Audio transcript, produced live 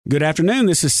Good afternoon.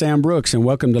 This is Sam Brooks, and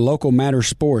welcome to Local Matter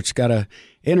Sports. Got a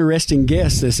interesting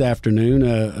guest this afternoon,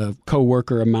 a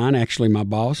co-worker of mine, actually my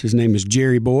boss. His name is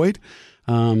Jerry Boyd.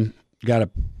 Got a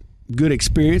good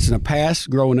experience and a past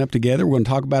growing up together. We're going to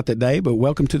talk about that today, but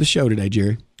welcome to the show today,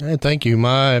 Jerry. Thank you.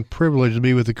 My privilege to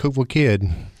be with the Cookeville Kid.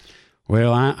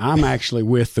 Well, I'm actually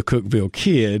with the Cookeville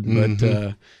Kid,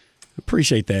 but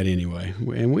appreciate that anyway.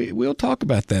 And we'll talk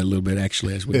about that a little bit,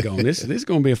 actually, as we go on. This is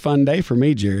going to be a fun day for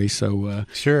me, Jerry, so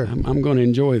sure. I'm going to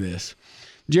enjoy this.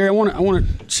 Jerry, I want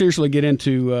to seriously get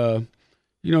into,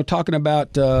 talking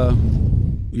about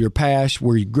your past,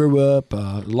 where you grew up.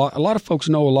 A lot of folks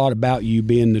know a lot about you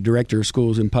being the director of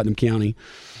schools in Putnam County.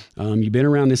 You've been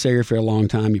around this area for a long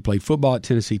time. You played football at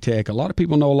Tennessee Tech. A lot of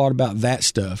people know a lot about that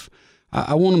stuff.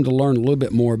 I want them to learn a little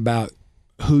bit more about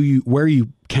where you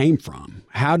came from.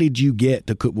 How did you get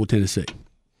to Cookeville, Tennessee?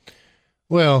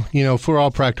 Well, for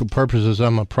all practical purposes,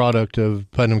 I'm a product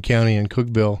of Putnam County and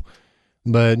Cookeville.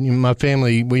 But my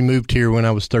family, we moved here when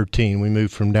I was 13. We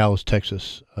moved from Dallas,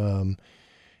 Texas. And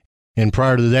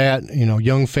prior to that,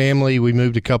 young family, we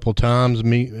moved a couple times.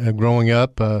 Growing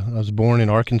up, I was born in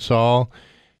Arkansas.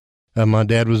 My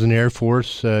dad was in the Air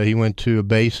Force. He went to a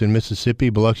base in Mississippi,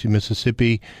 Biloxi,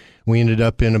 Mississippi. We ended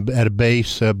up at a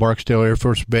base, Barksdale Air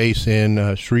Force Base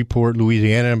in Shreveport,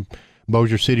 Louisiana,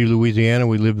 Bossier City, Louisiana.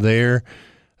 We lived there.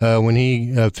 When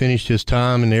he finished his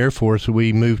time in the Air Force,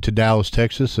 we moved to Dallas,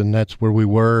 Texas, and that's where we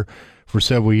were for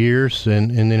several years. And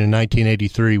then in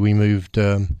 1983, we moved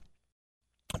to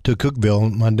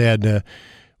Cookeville. My dad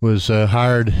was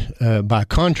hired by a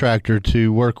contractor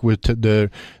to work with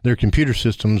their computer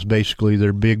systems, basically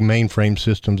their big mainframe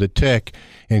systems at Tech,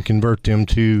 and convert them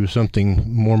to something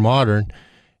more modern.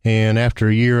 And after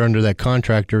a year under that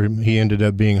contractor, he ended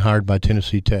up being hired by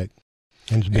Tennessee Tech,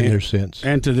 and has been there since.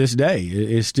 And to this day,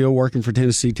 is still working for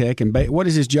Tennessee Tech. And what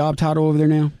is his job title over there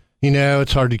now?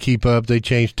 It's hard to keep up. They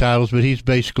changed titles, but he's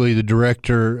basically the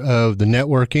director of the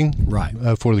networking, right,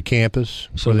 for the campus,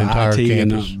 so for the entire IT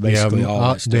campus. And basically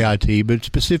all that stuff. The IT, but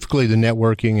specifically the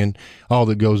networking and all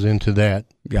that goes into that.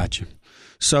 Gotcha.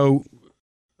 So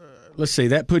let's see,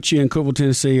 that puts you in Cookeville,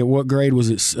 Tennessee. At what grade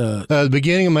was it? The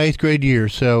beginning of my 8th grade year.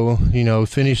 So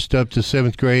finished up to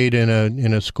 7th grade in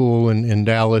a school in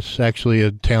Dallas, actually a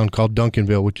town called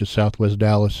Duncanville, which is southwest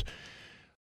Dallas.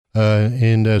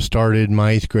 And started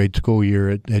my 8th grade school year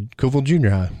at Cookeville Junior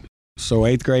High. So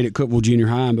 8th grade at Cookeville Junior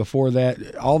High, and before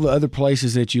that, all the other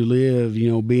places that you live,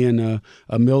 being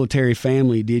a military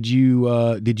family,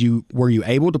 were you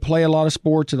able to play a lot of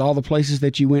sports at all the places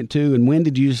that you went to? And when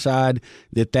did you decide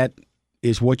that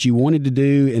is what you wanted to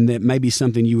do, and that may be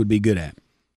something you would be good at?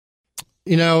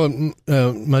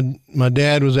 My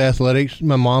dad was athletics.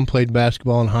 My mom played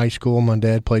basketball in high school. My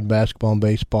dad played basketball and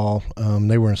baseball.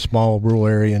 They were in a small rural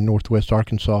area in northwest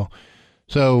Arkansas.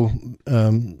 So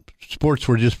sports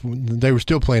they were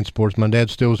still playing sports. My dad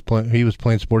still was playing. He was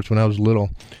playing sports when I was little.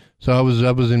 So I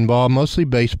was involved mostly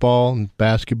baseball and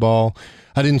basketball.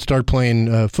 I didn't start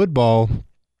playing football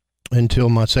until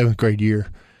my 7th grade year.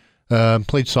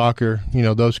 Played soccer,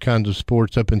 those kinds of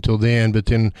sports up until then. But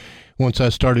then once I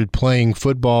started playing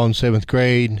football in 7th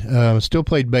grade, still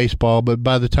played baseball. But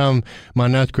by the time my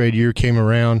 9th grade year came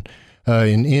around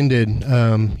and ended,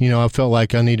 I felt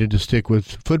like I needed to stick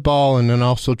with football and then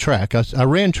also track. I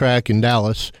ran track in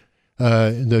Dallas.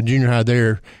 The junior high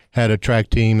there had a track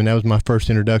team, and that was my first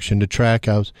introduction to track.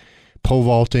 I was pole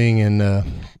vaulting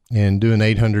and doing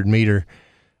 800 meter,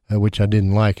 which I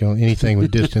didn't like. Anything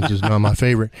with distance is not my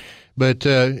favorite. But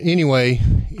anyway,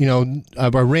 I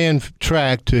ran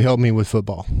track to help me with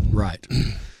football. Right.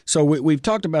 So we've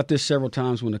talked about this several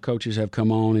times when the coaches have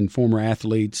come on and former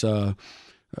athletes. A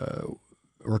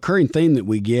recurring theme that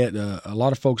we get, a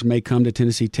lot of folks may come to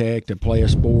Tennessee Tech to play a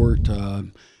sport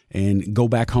and go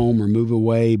back home or move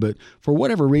away. But for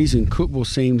whatever reason, Cookeville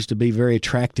seems to be very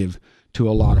attractive to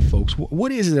a lot of folks.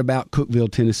 What is it about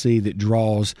Cookeville, Tennessee that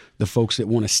draws the folks that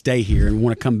want to stay here and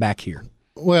want to come back here?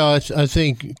 Well, I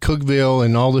think Cookeville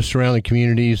and all the surrounding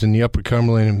communities in the Upper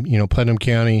Cumberland and, Putnam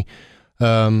County,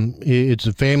 it's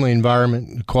a family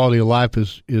environment. The quality of life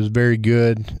is very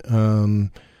good.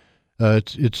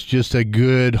 It's just a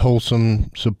good,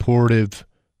 wholesome, supportive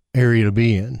area to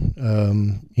be in.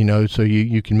 So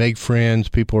you can make friends.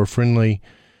 People are friendly.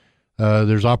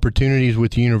 There's opportunities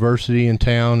with the university in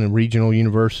town, and regional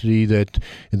university that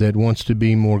wants to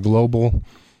be more global.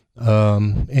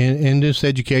 And this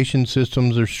education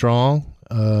systems are strong.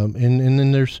 And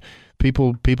then there's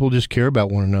people just care about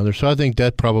one another. So I think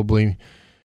that probably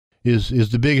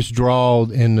is the biggest draw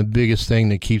and the biggest thing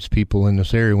that keeps people in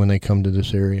this area when they come to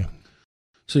this area.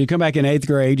 So you come back in 8th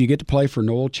grade, you get to play for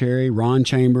Noel Cherry, Ron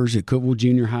Chambers at Cookeville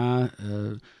Junior High.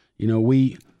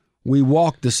 we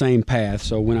walked the same path.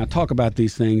 So when I talk about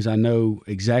these things, I know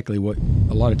exactly what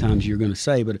a lot of times you're going to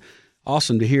say, but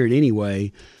awesome to hear it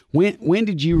anyway. When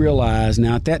did you realize,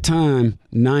 now at that time,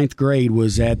 9th grade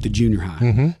was at the junior high.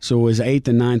 Mm-hmm. So it was 8th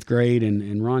and 9th grade,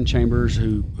 and Ron Chambers,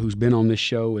 who's been on this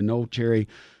show, and Noel Cherry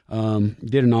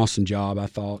did an awesome job, I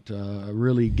thought,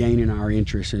 really gaining our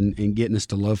interest and getting us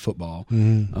to love football.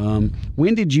 Mm-hmm.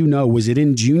 When did you know? Was it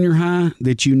in junior high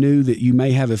that you knew that you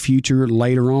may have a future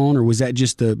later on, or was that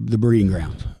just the breeding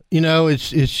ground?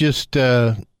 It's just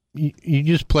you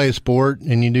just play a sport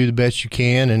and you do the best you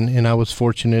can, and I was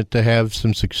fortunate to have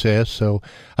some success. So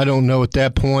I don't know at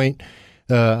that point.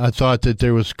 I thought that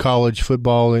there was college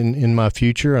football in my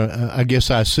future. I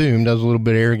guess I assumed. I was a little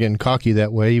bit arrogant and cocky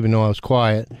that way, even though I was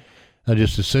quiet. I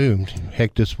just assumed,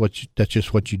 heck, that's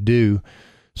just what you do.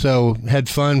 So had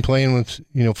fun playing with,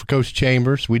 for Coach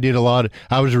Chambers. We did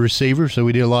I was a receiver, so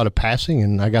we did a lot of passing,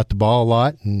 and I got the ball a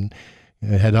lot and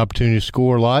had the opportunity to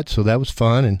score a lot. So that was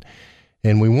fun,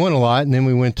 and we won a lot. And then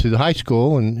we went to the high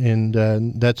school, and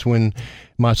that's when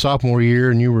my sophomore year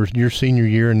and your senior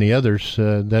year and the others,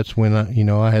 that's when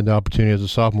I had the opportunity as a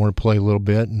sophomore to play a little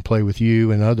bit and play with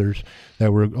you and others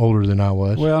that were older than I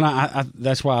was. Well, and I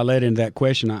that's why I led into that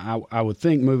question. I would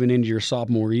think moving into your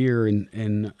sophomore year,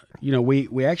 and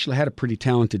we actually had a pretty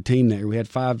talented team there. We had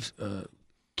 5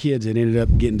 kids that ended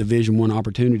up getting Division I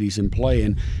opportunities and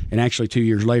playing, and actually 2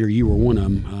 years later you were one of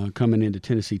them coming into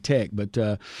Tennessee Tech. But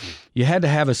you had to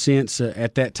have a sense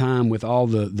at that time with all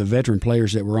the veteran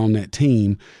players that were on that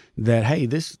team that, hey,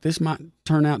 this might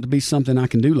turn out to be something I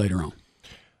can do later on.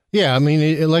 Yeah, I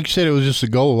mean, like I said, it was just a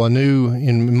goal. I knew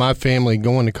in my family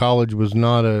going to college was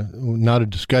not a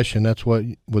discussion. That's what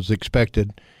was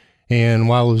expected. And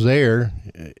while I was there,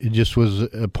 it just was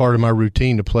a part of my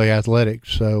routine to play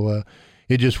athletics. So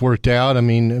it just worked out. I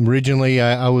mean, originally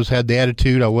I always had the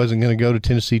attitude I wasn't going to go to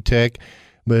Tennessee Tech,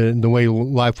 but the way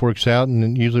life works out,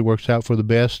 and it usually works out for the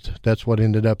best, that's what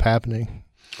ended up happening.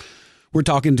 We're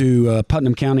talking to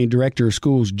Putnam County Director of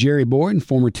Schools Jerry Boyd,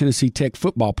 former Tennessee Tech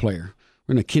football player.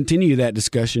 We're going to continue that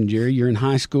discussion, Jerry. You're in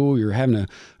high school. You're having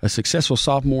a successful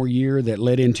sophomore year that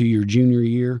led into your junior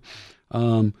year.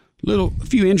 A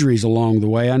few injuries along the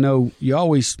way. I know you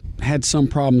always had some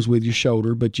problems with your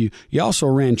shoulder, but you also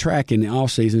ran track in the off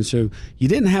season, so you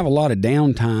didn't have a lot of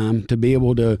downtime to be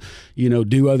able to,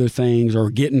 do other things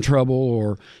or get in trouble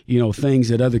or, things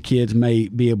that other kids may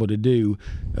be able to do.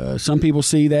 Some people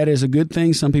see that as a good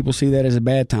thing. Some people see that as a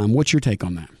bad time. What's your take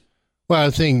on that? Well, I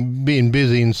think being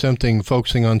busy in something,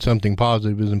 focusing on something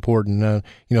positive is important.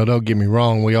 Don't get me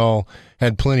wrong. We all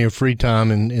had plenty of free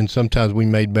time, and sometimes we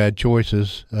made bad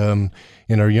choices in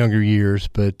our younger years.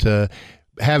 But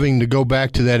having to go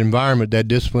back to that environment, that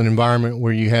disciplined environment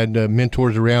where you had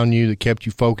mentors around you that kept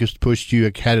you focused, pushed you,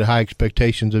 had high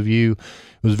expectations of you,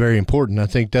 was very important. I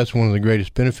think that's one of the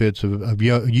greatest benefits of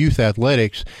youth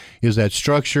athletics is that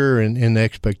structure and the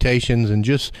expectations, and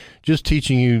just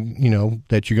teaching you,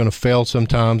 that you're going to fail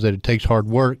sometimes, that it takes hard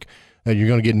work, that you're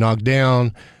going to get knocked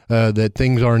down, that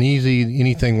things aren't easy.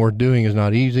 Anything worth doing is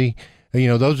not easy.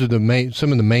 Those are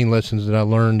some of the main lessons that I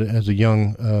learned as a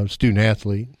young student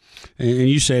athlete. And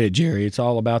you said it, Jerry. It's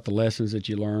all about the lessons that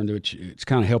you learned, which it's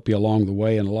kind of helped you along the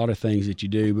way in a lot of things that you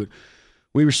do. But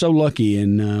we were so lucky,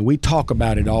 and we talk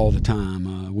about it all the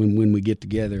time when we get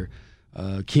together.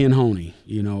 Ken Honey,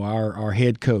 our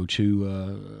head coach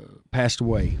who passed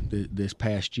away this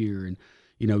past year,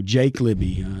 and Jake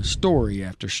Libby, story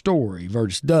after story,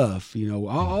 Vertus Duff,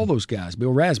 all those guys.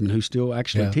 Bill Rasman, who's still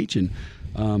actually teaching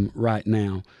right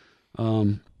now.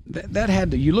 That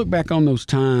had to. You look back on those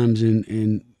times,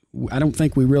 and I don't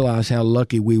think we realize how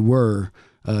lucky we were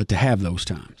to have those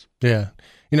times. Yeah.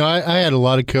 I had a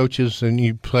lot of coaches, and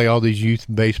you play all these youth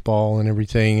baseball and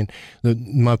everything.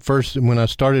 And when I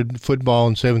started football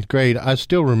in 7th grade, I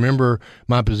still remember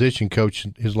my position coach,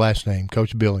 his last name,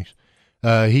 Coach Billings.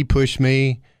 He pushed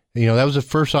me. That was the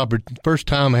first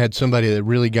time I had somebody that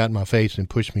really got in my face and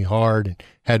pushed me hard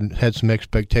and had some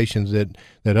expectations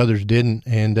that others didn't.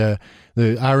 And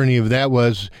the irony of that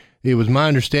was, it was my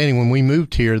understanding when we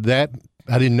moved here that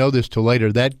I didn't know this till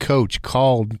later. That coach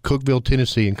called Cookeville,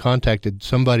 Tennessee, and contacted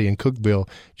somebody in Cookeville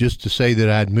just to say that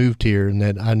I had moved here and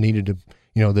that I needed to,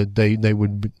 that they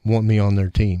would want me on their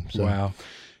team. So. Wow.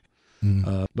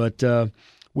 But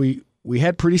we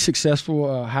had pretty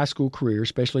successful high school career,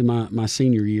 especially my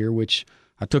senior year, which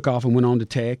I took off and went on to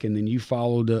Tech, and then you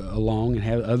followed along and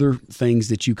had other things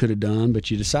that you could have done,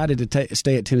 but you decided to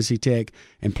stay at Tennessee Tech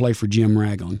and play for Jim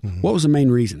Ragland. Mm-hmm. What was the main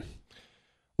reason?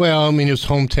 Well, it was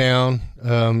hometown,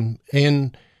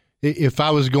 and if I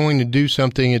was going to do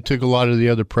something, it took a lot of the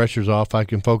other pressures off. I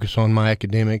can focus on my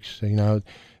academics.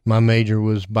 My major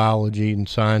was biology and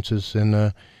sciences, and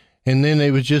then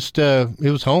it was just it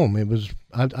was home. It was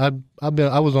I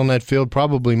was on that field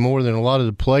probably more than a lot of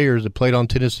the players that played on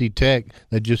Tennessee Tech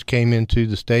that just came into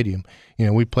the stadium.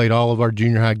 We played all of our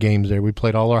junior high games there. We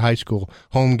played all our high school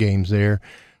home games there,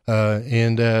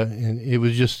 and it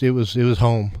was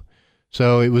home.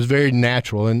 So it was very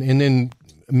natural. And then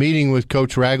meeting with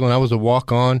Coach Ragland, I was a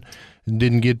walk-on,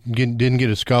 didn't get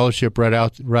a scholarship right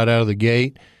out of the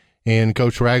gate. And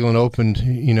Coach Ragland opened,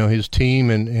 his team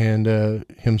and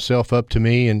himself up to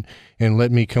me and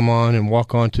let me come on and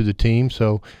walk on to the team.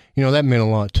 So, that meant a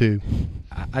lot too.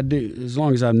 I do. As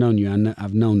long as I've known you,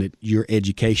 I've known that your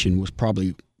education was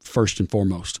probably first and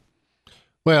foremost.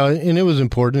 Well, and it was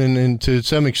important. And to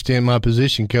some extent, my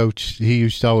position coach, he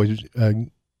used to always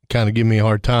kind of give me a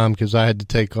hard time because I had to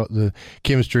take the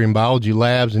chemistry and biology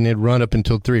labs, and they'd run up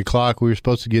until 3 o'clock. We were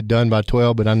supposed to get done by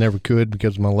 12, but I never could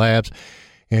because of my labs.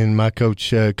 And my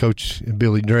coach, Coach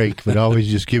Billy Drake, would always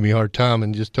just give me a hard time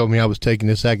and just told me I was taking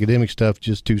this academic stuff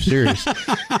just too serious.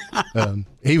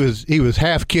 He was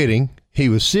half kidding. He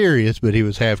was serious, but he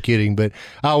was half kidding. But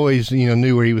I always,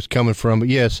 knew where he was coming from. But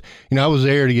yes, I was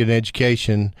there to get an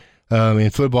education.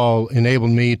 And football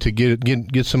enabled me to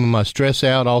get some of my stress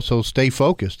out, also stay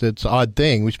focused. It's an odd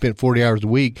thing. We spent 40 hours a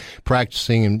week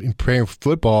practicing and preparing for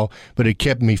football, but it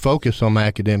kept me focused on my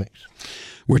academics.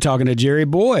 We're talking to Jerry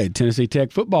Boyd, Tennessee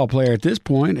Tech football player at this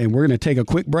point, and we're going to take a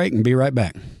quick break and be right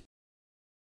back.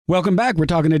 Welcome back. We're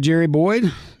talking to Jerry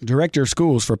Boyd, Director of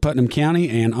Schools for Putnam County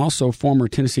and also former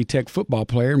Tennessee Tech football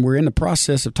player, and we're in the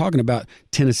process of talking about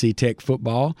Tennessee Tech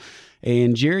football.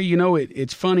 And, Jerry,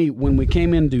 it's funny, when we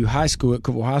came into high school at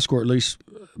Cookeville High School, at least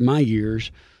my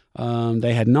years,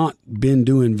 they had not been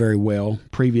doing very well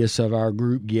previous of our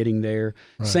group getting there.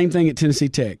 Right. Same thing at Tennessee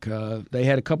Tech. They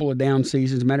had a couple of down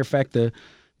seasons. Matter of fact, the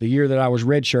year that I was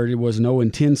redshirted was an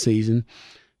 0-10 season.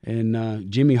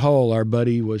 And Jimmy Hull, our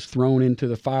buddy, was thrown into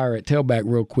the fire at tailback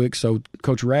real quick, so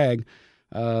Coach Rag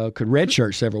could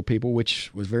redshirt several people,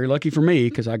 which was very lucky for me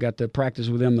because I got to practice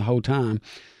with them the whole time.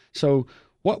 So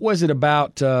what was it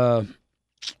about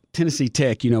Tennessee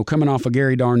Tech, coming off of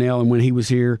Gary Darnell, and when he was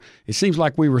here, it seems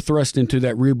like we were thrust into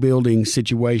that rebuilding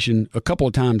situation a couple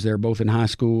of times there, both in high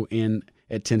school and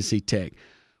at Tennessee Tech.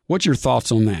 What's your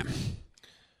thoughts on that?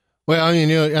 Well,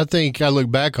 I think I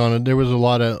look back on it. There was a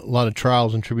lot of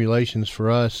trials and tribulations for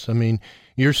us.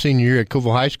 Your senior year at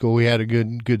Cookeville High School, we had a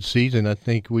good season. I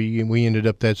think we ended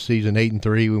up that season 8-3.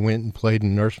 We went and played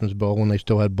in Nurseman's Bowl when they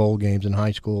still had bowl games in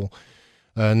high school.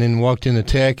 And then walked into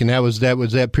Tech, and that was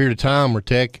that period of time where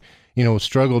Tech,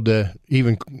 struggled to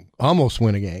even almost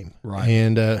win a game. Right.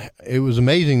 And it was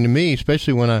amazing to me,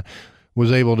 especially when I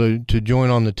was able to join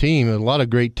on the team. A lot of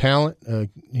great talent,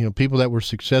 people that were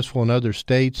successful in other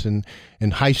states and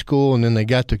in high school, and then they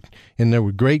got to, and there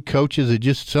were great coaches.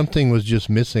 Something was just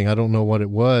missing. I don't know what it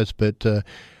was, but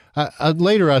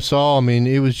later I saw.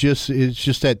 It's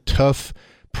just that tough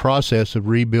process of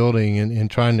rebuilding and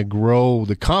trying to grow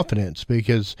the confidence,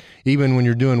 because even when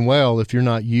you're doing well, if you're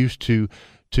not used to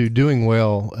doing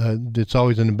well, it's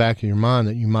always in the back of your mind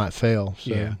that you might fail.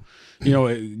 So. Yeah.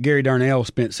 Gary Darnell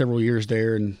spent several years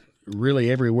there, and really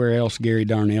everywhere else Gary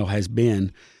Darnell has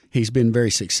been, he's been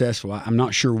very successful. I'm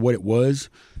not sure what it was.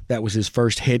 That was his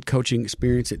first head coaching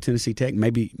experience at Tennessee Tech.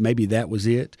 Maybe that was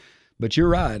it. But you're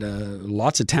right.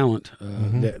 Lots of talent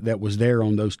that was there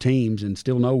on those teams, and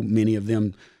still know many of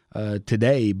them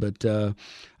today. But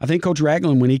I think Coach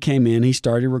Ragland, when he came in, he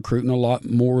started recruiting a lot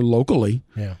more locally,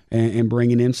 and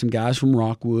bringing in some guys from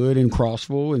Rockwood and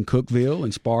Crossville and Cookeville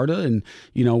and Sparta, and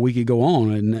we could go on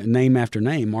and name after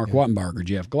name: Mark Wattenberger,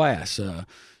 Jeff Glass,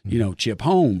 Chip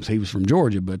Holmes. He was from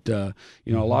Georgia, but a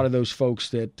lot of those folks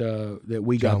that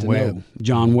we got to know.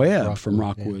 John Webb from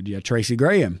Rockwood, Tracy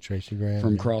Graham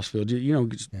from Crossville.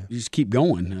 Just keep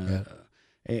going.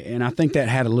 And I think that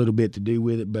had a little bit to do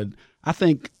with it, but I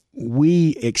think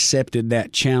we accepted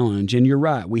that challenge. And you're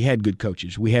right, we had good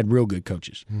coaches. We had real good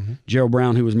coaches. Mm-hmm. Gerald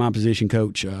Brown, who was my position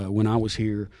coach when I was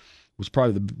here, was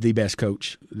probably the best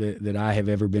coach that I have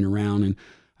ever been around. And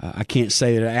I can't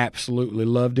say that I absolutely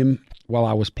loved him while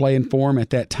I was playing for him at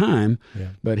that time,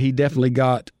 but he definitely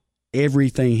got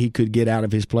everything he could get out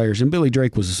of his players. And Billy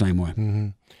Drake was the same way. Mm-hmm.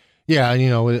 Yeah,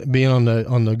 being on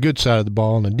the good side of the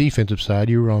ball, on the defensive side,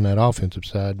 you were on that offensive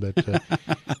side. But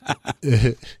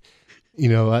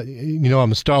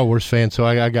I'm a Star Wars fan, so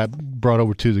I got brought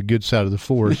over to the good side of the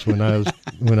force when I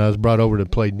was brought over to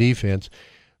play defense.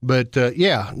 But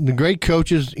the great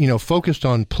coaches, focused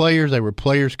on players. They were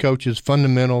players coaches,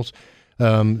 fundamentals,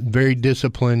 very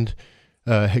disciplined.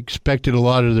 Expected a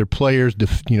lot of their players.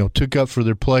 Took up for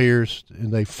their players.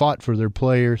 They fought for their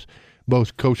players.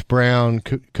 Both Coach Brown,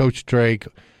 Coach Drake,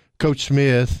 Coach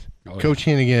Smith, Coach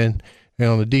Hennigan, and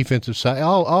on the defensive side,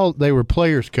 all they were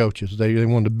players coaches. They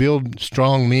wanted to build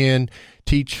strong men,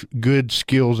 teach good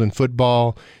skills in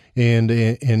football, and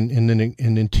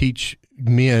then teach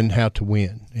men how to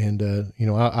win. And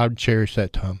I cherish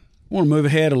that time. I want to move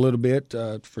ahead a little bit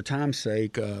for time's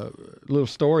sake. A little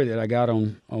story that I got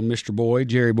on Mr. Boyd,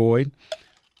 Jerry Boyd.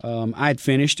 I had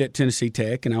finished at Tennessee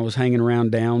Tech, and I was hanging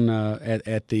around down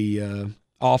at the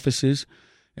offices,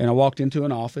 and I walked into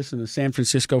an office, and the San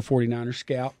Francisco 49ers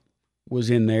scout was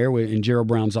in there in Gerald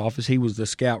Brown's office. He was the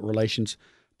scout relations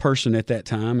person at that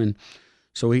time, and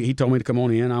so he told me to come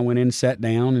on in. I went in and sat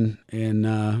down,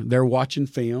 and they're watching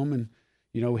film, and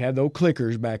we had those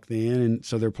clickers back then, and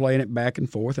so they're playing it back and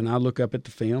forth, and I look up at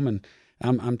the film, and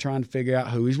I'm trying to figure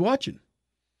out who he's watching.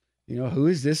 Who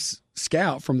is this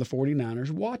scout from the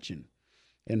 49ers watching?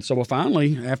 And so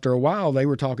finally, after a while, they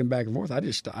were talking back and forth. I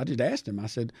just asked him. I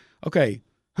said, "Okay,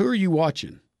 who are you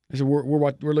watching?" I said,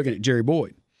 "We're looking at Jerry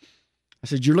Boyd." I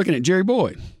said, "You're looking at Jerry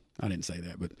Boyd?" I didn't say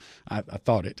that, but I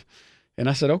thought it. And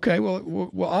I said, "Okay,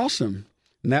 well, awesome."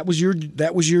 And that was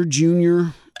your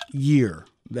junior year.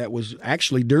 That was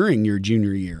actually during your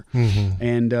junior year. Mm-hmm.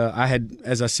 And I had,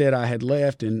 as I said, I had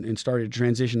left and started to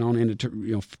transition on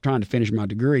into trying to finish my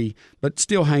degree, but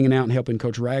still hanging out and helping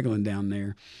Coach Ragland down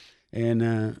there. And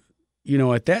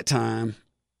at that time,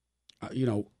 I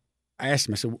asked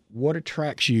him. I said, "What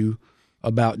attracts you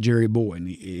about Jerry Boyd?" And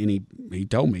he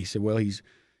told me. He said, "Well, he's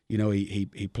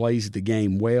he plays the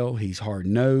game well. He's hard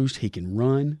nosed. He can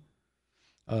run,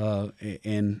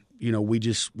 and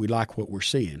we like what we're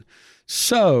seeing."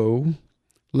 So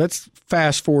let's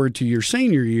fast forward to your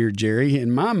senior year, Jerry. In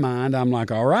my mind, I'm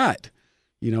like, all right,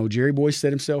 Jerry Boyd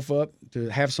set himself up to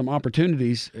have some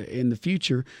opportunities in the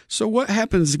future. So what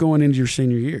happens going into your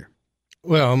senior year?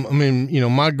 Well, I mean,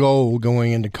 my goal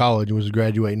going into college was to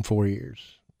graduate in 4 years.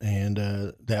 And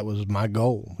that was my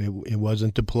goal. It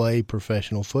wasn't to play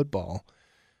professional football.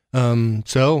 And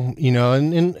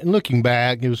looking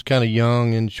back, it was kind of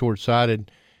young and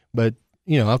short-sighted. But,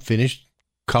 I finished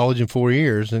college in 4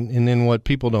 years. And then what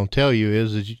people don't tell you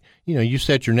is you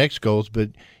set your next goals,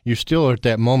 but you're still at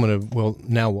that moment of, well,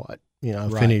 now what? I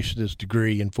finished this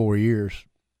degree in 4 years.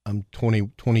 I'm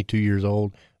 22 years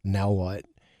old. Now what?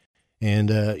 And,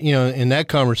 in that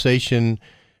conversation –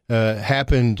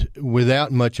 happened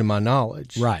without much of my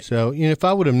knowledge. Right. So, if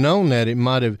I would have known that, it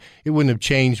wouldn't have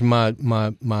changed my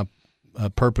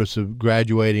purpose of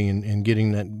graduating and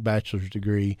getting that bachelor's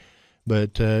degree.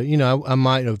 But, I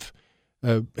might have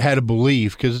had a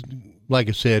belief because, like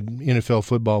I said, NFL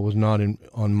football was not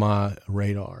on my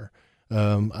radar.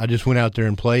 I just went out there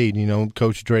and played.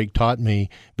 Coach Drake taught me,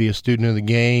 be a student of the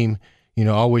game,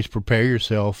 always prepare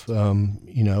yourself, and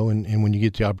when you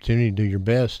get the opportunity to do your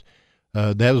best.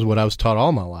 That was what I was taught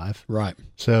all my life. Right.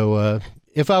 So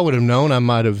if I would have known, I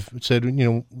might have said,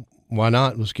 why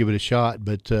not? Let's give it a shot.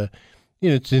 But,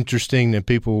 it's interesting that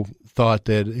people thought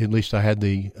that at least I had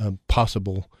the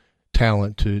possible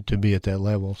talent to be at that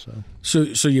level.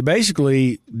 So you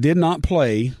basically did not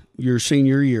play your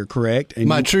senior year, correct? And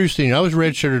my true senior, I was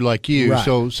redshirted like you.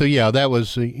 Right. So yeah, that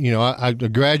was I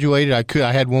graduated.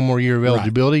 I had one more year of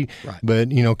eligibility. Right. But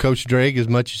Coach Drake, as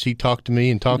much as he talked to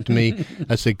me,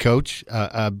 I said, Coach,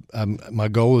 my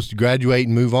goal is to graduate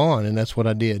and move on, and that's what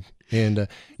I did. And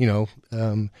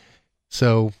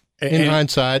so. In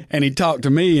hindsight. And he talked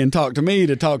to me and talked to me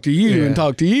to talk to you and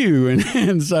talk to you.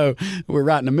 And so we're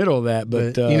right in the middle of that.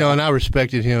 But and I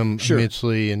respected him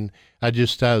immensely. And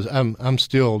I'm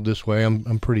still this way.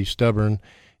 I'm pretty stubborn.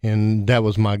 And that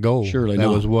was my goal. Surely that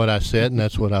not. was what I said, and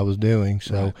that's what I was doing.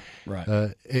 So,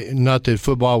 right. Not that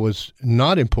football was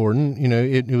not important.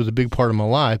 It was a big part of my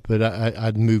life, but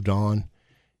I'd moved on.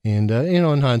 And,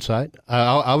 in hindsight, I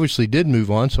obviously did move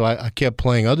on, so I kept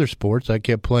playing other sports. I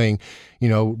kept playing,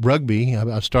 rugby.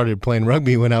 I started playing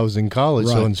rugby when I was in college,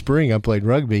 so in spring I played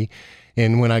rugby.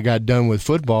 And when I got done with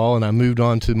football and I moved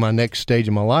on to my next stage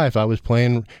of my life, I was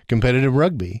playing competitive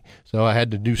rugby. So I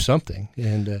had to do something.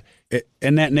 And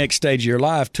that next stage of your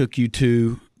life took you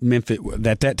to Memphis,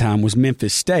 at that time was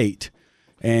Memphis State,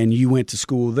 and you went to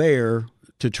school there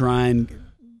to try and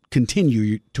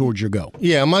continue towards your goal.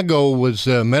 Yeah, my goal was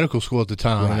medical school at the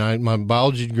time. Right. And my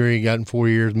biology degree got in 4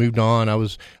 years, moved on.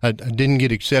 I didn't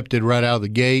get accepted right out of the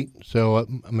gate. So,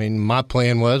 my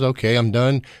plan was, okay, I'm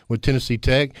done with Tennessee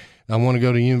Tech. I want to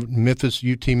go to Memphis,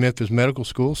 UT Memphis Medical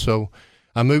School. So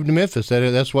I moved to Memphis.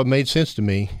 That's what made sense to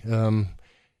me.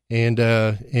 And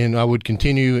I would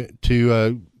continue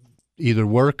to either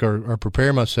work or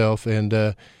prepare myself. And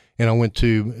I went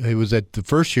to, it was at the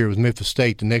first year it was Memphis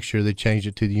State. The next year they changed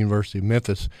it to the University of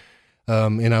Memphis.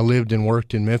 And I lived and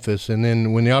worked in Memphis. And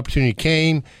then when the opportunity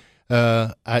came,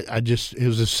 it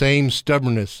was the same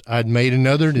stubbornness. I'd made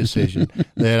another decision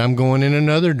that I'm going in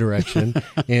another direction.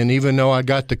 And even though I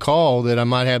got the call that I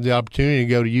might have the opportunity to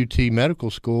go to UT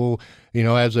Medical School,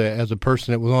 as a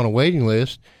person that was on a waiting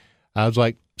list, I was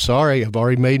like, sorry, I've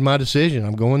already made my decision.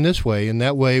 I'm going this way. And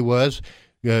that way was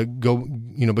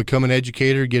become an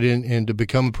educator, get in and to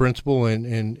become a principal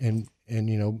and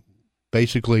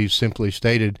basically simply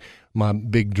stated, my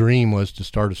big dream was to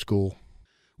start a school.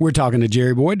 We're talking to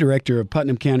Jerry Boyd, director of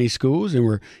Putnam County Schools, and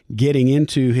we're getting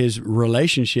into his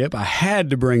relationship. I had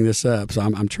to bring this up, so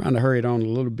I'm trying to hurry it on a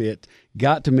little bit.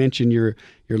 Got to mention your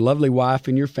lovely wife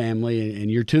and your family, and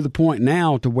you're to the point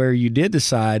now to where you did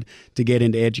decide to get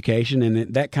into education,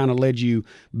 and that kind of led you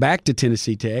back to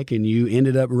Tennessee Tech, and you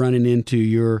ended up running into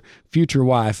your future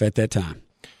wife at that time.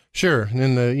 Sure, and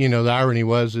then the irony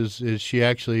is she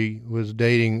actually was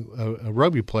dating a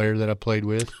rugby player that I played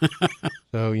with,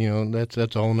 so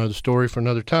that's a whole nother story for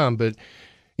another time. But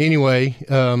anyway,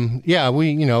 we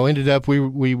ended up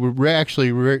we were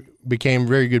actually became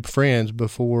very good friends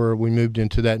before we moved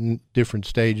into that different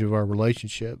stage of our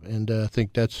relationship, and I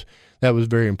think that was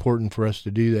very important for us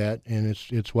to do that, and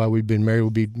it's why we've been married. We'll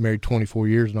be married 24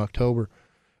 years in October.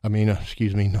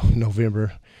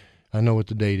 November. I know what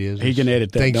the date is. He can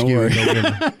edit that. Thanksgiving, Don't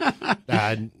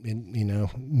November.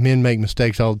 Men make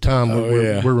mistakes all the time.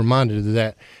 We're reminded of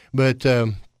that. But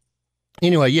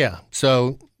anyway, yeah.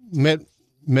 So met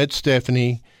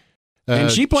Stephanie. And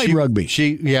she played rugby.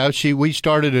 We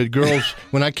started a girls.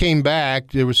 When I came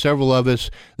back, there were several of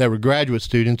us that were graduate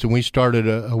students, and we started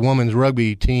a women's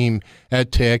rugby team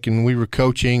at Tech, and we were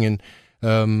coaching. And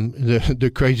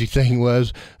the crazy thing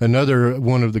was another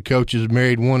one of the coaches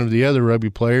married one of the other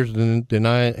rugby players, and then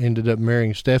I ended up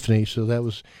marrying Stephanie. So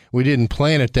we didn't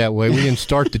plan it that way. We didn't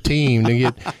start the team to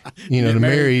get, to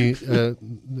marry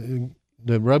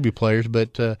the rugby players,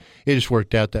 but it just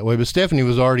worked out that way. But Stephanie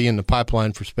was already in the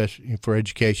pipeline for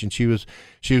education. She was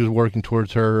working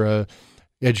towards her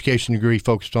education degree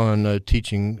focused on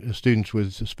teaching students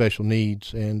with special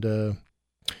needs, and so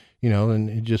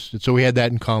we had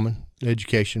that in common. The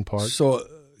education part. So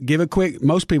give a quick,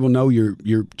 most people know your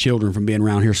children from being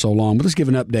around here so long, but let's give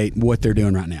an update what they're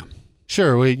doing right now.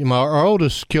 Sure. Our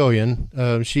oldest, Killian,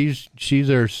 she's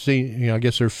her senior, I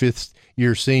guess her 5th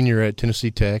year senior at Tennessee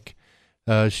Tech.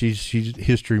 She's a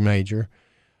history major.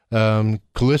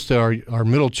 Callista, our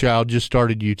middle child, just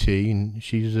started UT, and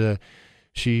she's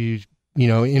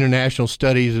international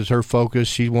studies is her focus.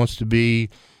 She wants to be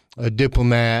a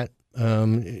diplomat.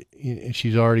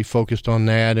 She's already focused on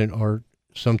that or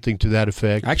something to that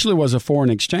effect. Actually was a foreign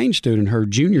exchange student her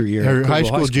junior year. Her high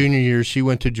school junior year, she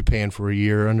went to Japan for a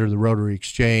year under the Rotary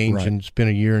Exchange and spent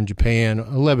a year in Japan,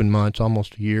 11 months,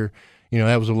 almost a year.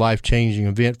 That was a life-changing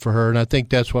event for her, and I think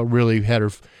that's what really had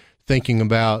her thinking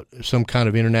about some kind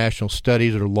of international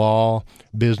studies or law,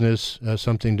 business,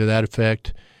 something to that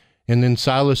effect. And then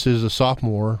Silas is a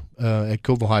sophomore at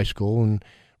Cookeville High School, and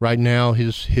right now,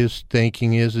 his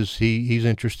thinking is he's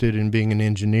interested in being an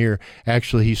engineer.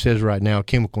 Actually, he says right now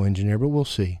chemical engineer, but we'll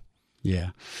see. Yeah,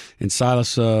 and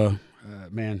Silas,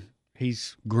 man,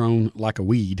 he's grown like a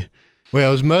weed.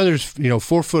 Well, his mother's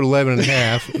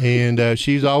 4'11.5", and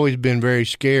she's always been very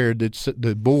scared that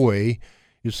the boy.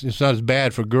 It's not as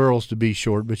bad for girls to be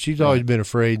short, but she's always been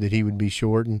afraid that he would be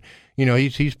short, and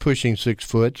he's pushing 6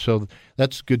 foot, so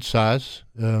that's good size.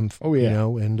 And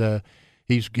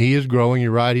he is growing.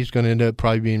 You're right. He's going to end up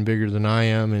probably being bigger than I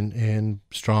am and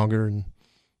stronger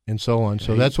and so on.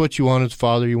 So that's what you want as a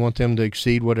father. You want them to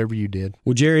exceed whatever you did.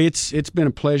 Well, Jerry, it's been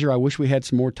a pleasure. I wish we had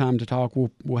some more time to talk.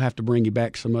 We'll have to bring you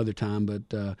back some other time. But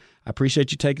I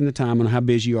appreciate you taking the time. I know how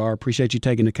busy you are. I appreciate you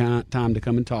taking the time to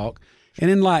come and talk and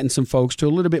enlighten some folks to a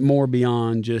little bit more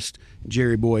beyond just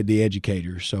Jerry Boyd, the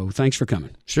educator. So thanks for coming.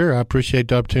 Sure. I appreciate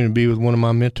the opportunity to be with one of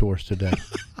my mentors today.